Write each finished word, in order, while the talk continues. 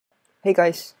Hey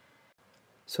guys!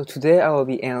 So today I will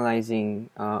be analyzing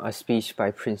a speech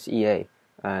by Prince EA,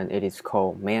 and it is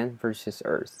called Man vs.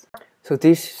 Earth. So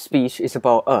this speech is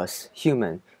about us,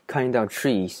 human, cutting down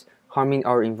trees, harming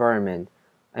our environment,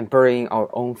 and burying our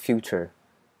own future.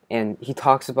 And he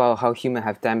talks about how humans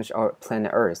have damaged our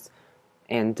planet Earth,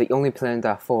 and the only planet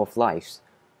that's full of lives.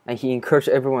 And he encouraged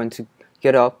everyone to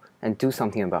get up and do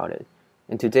something about it.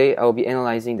 And today I will be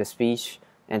analyzing the speech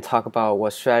and talk about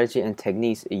what strategy and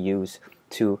techniques it used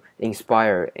to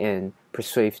inspire and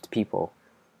persuade people.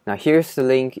 Now here's the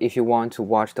link if you want to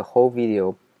watch the whole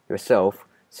video yourself,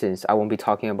 since I won't be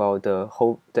talking about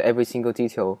the every single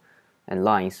detail and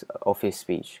lines of his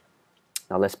speech.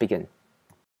 Now let's begin.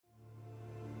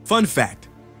 Fun fact,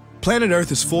 planet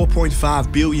Earth is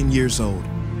 4.5 billion years old.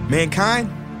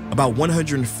 Mankind, about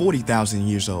 140,000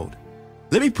 years old.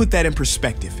 Let me put that in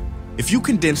perspective. If you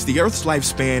condense the Earth's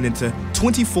lifespan into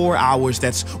 24 hours,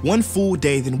 that's one full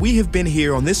day, then we have been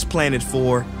here on this planet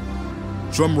for,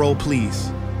 drum roll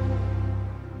please,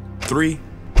 3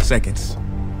 seconds.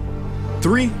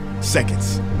 3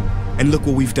 seconds. And look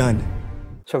what we've done.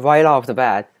 So right off the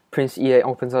bat, Prince EA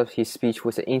opens up his speech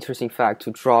with an interesting fact to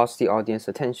draw the audience's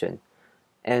attention.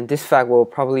 And this fact will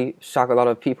probably shock a lot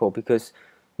of people because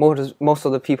most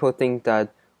of the people think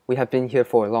that we have been here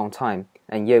for a long time,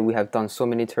 and yet we have done so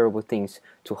many terrible things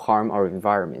to harm our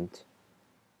environment.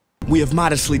 We have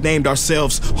modestly named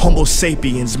ourselves Homo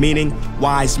sapiens, meaning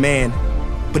wise man.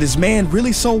 But is man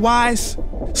really so wise?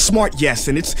 Smart, yes,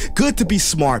 and it's good to be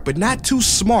smart, but not too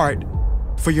smart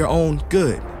for your own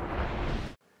good.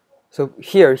 So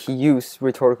here he used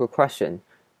rhetorical question.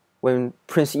 When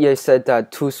Prince EA said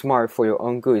that too smart for your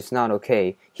own good is not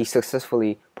okay, he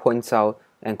successfully points out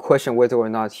and questions whether or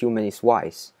not human is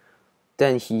wise.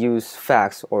 Then he used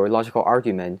facts or logical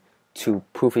argument to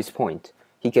prove his point.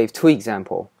 He gave 2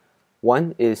 examples.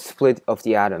 One is split of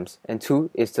the atoms, and 2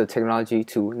 is the technology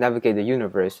to navigate the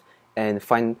universe and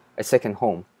find a second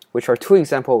home, which are 2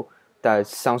 examples that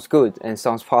sounds good and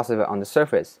sounds positive on the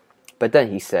surface. But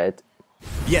then he said,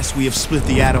 yes, we have split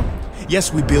the atom.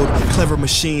 Yes, we build clever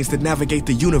machines that navigate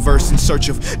the universe in search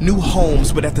of new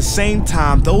homes, but at the same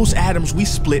time, those atoms we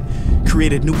split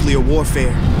created nuclear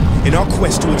warfare. In our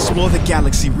quest to explore the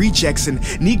galaxy, rejects and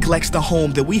neglects the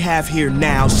home that we have here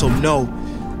now, so no,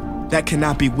 that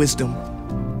cannot be wisdom.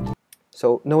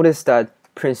 So notice that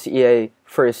Prince EA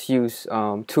first used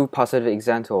 2 positive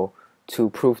examples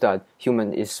to prove that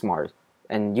human is smart,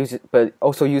 and but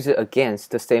also use it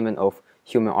against the statement of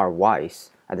human are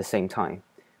wise at the same time.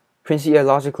 Prince EA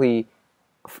logically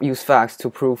used facts to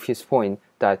prove his point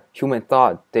that human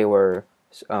thought they were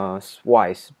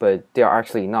wise, but they are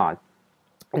actually not,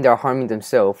 and they are harming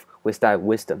themselves with that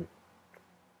wisdom.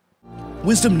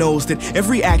 Wisdom knows that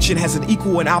every action has an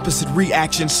equal and opposite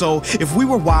reaction, so if we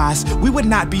were wise, we would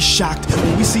not be shocked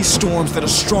when we see storms that are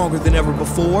stronger than ever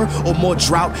before, or more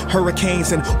drought,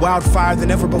 hurricanes, and wildfire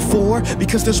than ever before,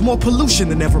 because there's more pollution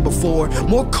than ever before,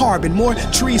 more carbon, more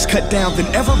trees cut down than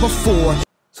ever before.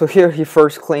 So here he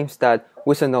first claims that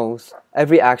wisdom knows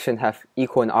every action has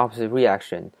equal and opposite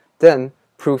reaction, then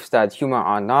proves that humans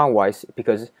are not wise,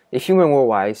 because if humans were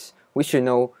wise, we should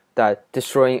know that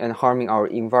destroying and harming our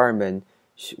environment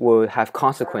will have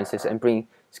consequences and bring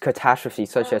catastrophes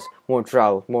such as more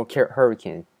drought, more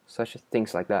hurricane, such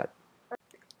things like that.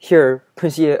 Here,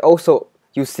 Prince EA also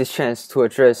used this chance to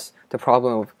address the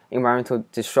problem of environmental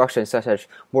destruction such as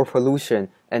more pollution,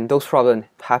 and those problems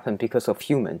happen because of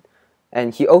human.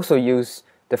 And he also used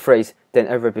the phrase "than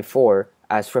ever before"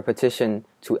 as repetition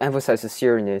to emphasize the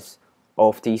seriousness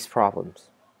of these problems.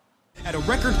 At a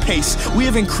record pace, we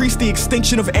have increased the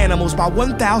extinction of animals by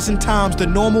 1,000 times the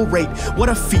normal rate. What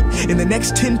a feat. In the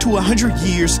next 10 to 100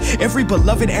 years, every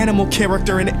beloved animal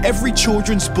character in every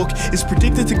children's book is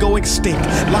predicted to go extinct.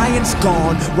 Lions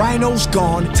gone, rhinos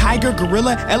gone, tiger,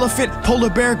 gorilla, elephant, polar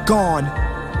bear gone.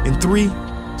 In 3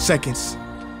 seconds.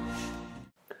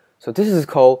 So this is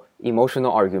called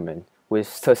emotional argument with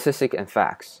statistics and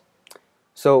facts.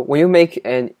 So when you make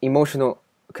an emotional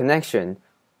connection,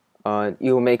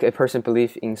 you will make a person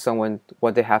believe in someone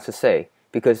what they have to say,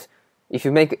 because if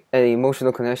you make an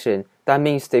emotional connection, that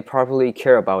means they probably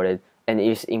care about it and it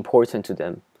is important to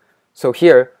them. So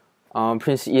here,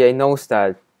 Prince EA knows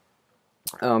that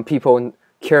people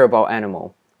care about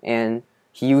animal, and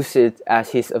he used it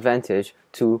as his advantage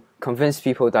to convince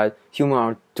people that humans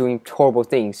are doing horrible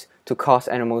things to cause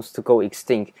animals to go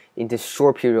extinct in this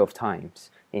short period of time,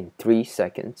 in 3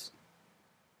 seconds.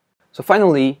 So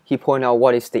finally, he pointed out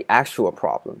what is the actual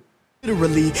problem.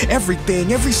 Literally,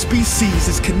 everything, every species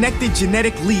is connected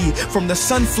genetically from the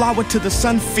sunflower to the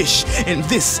sunfish. And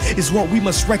this is what we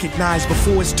must recognize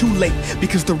before it's too late,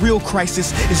 because the real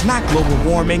crisis is not global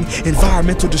warming,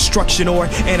 environmental destruction, or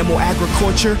animal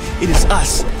agriculture. It is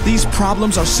us. These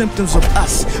problems are symptoms of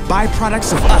us,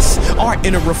 byproducts of us. Our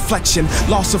inner reflection,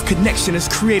 loss of connection has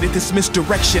created this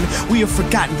misdirection. We have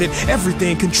forgotten that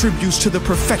everything contributes to the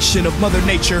perfection of Mother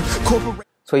Nature.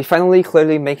 So he finally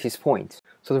clearly makes his point.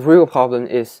 So the real problem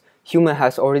is human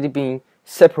has already been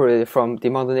separated from the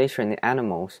Mother Nature and the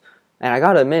animals. And I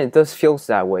gotta admit, it does feel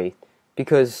that way,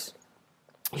 because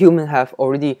humans have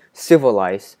already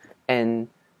civilized and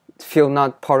feel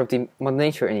not part of the Mother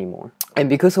Nature anymore. And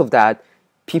because of that,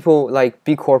 people like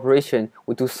big corporation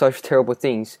would do such terrible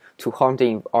things to harm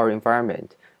our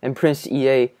environment. And Prince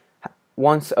EA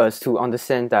wants us to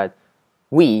understand that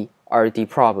we are the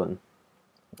problem.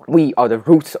 We are the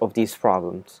roots of these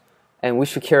problems, and we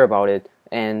should care about it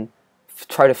and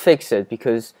try to fix it,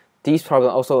 because these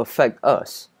problems also affect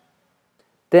us.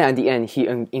 Then at the end, he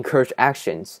encouraged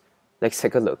actions. Let's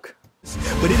take a look.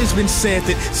 But it has been said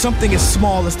that something as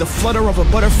small as the flutter of a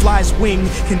butterfly's wing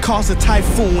can cause a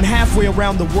typhoon halfway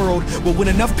around the world. But when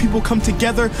enough people come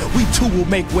together, we too will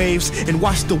make waves and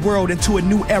wash the world into a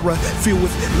new era filled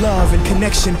with love and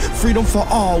connection, freedom for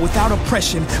all without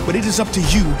oppression. But it is up to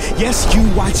you, yes, you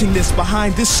watching this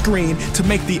behind this screen, to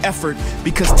make the effort,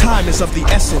 because time is of the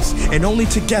essence, and only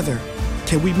together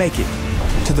can we make it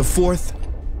to the 4th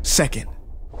second.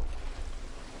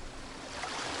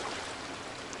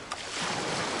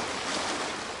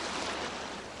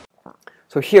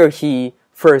 So here he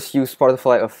first used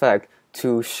butterfly effect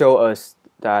to show us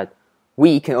that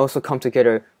we can also come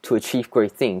together to achieve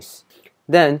great things.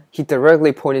 Then he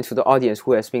directly pointed to the audience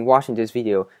who has been watching this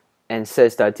video and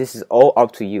says that this is all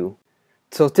up to you.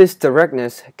 So this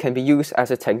directness can be used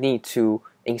as a technique to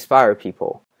inspire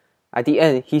people. At the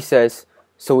end, he says,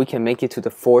 so we can make it to the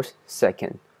 4th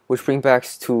second, which brings back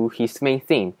to his main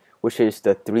theme, which is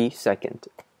the 3 second.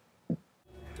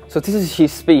 So this is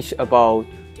his speech about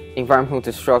environmental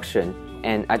destruction,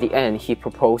 and at the end he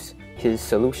proposed his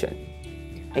solution.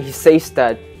 And he says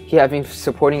that he has been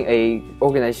supporting an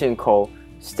organization called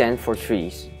Stand for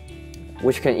Trees,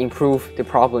 which can improve the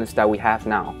problems that we have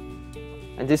now.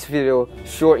 And this video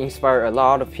sure inspired a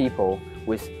lot of people,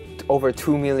 with over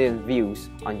 2 million views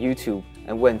on YouTube,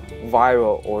 and went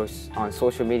viral or on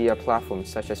social media platforms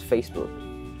such as Facebook.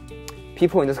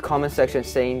 People in the comment section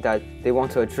saying that they want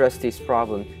to address this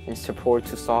problem and support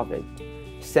to solve it.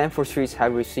 Stand for Trees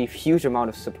have received huge amount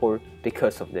of support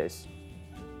because of this.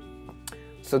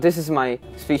 So this is my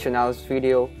speech analysis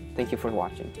video. Thank you for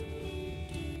watching.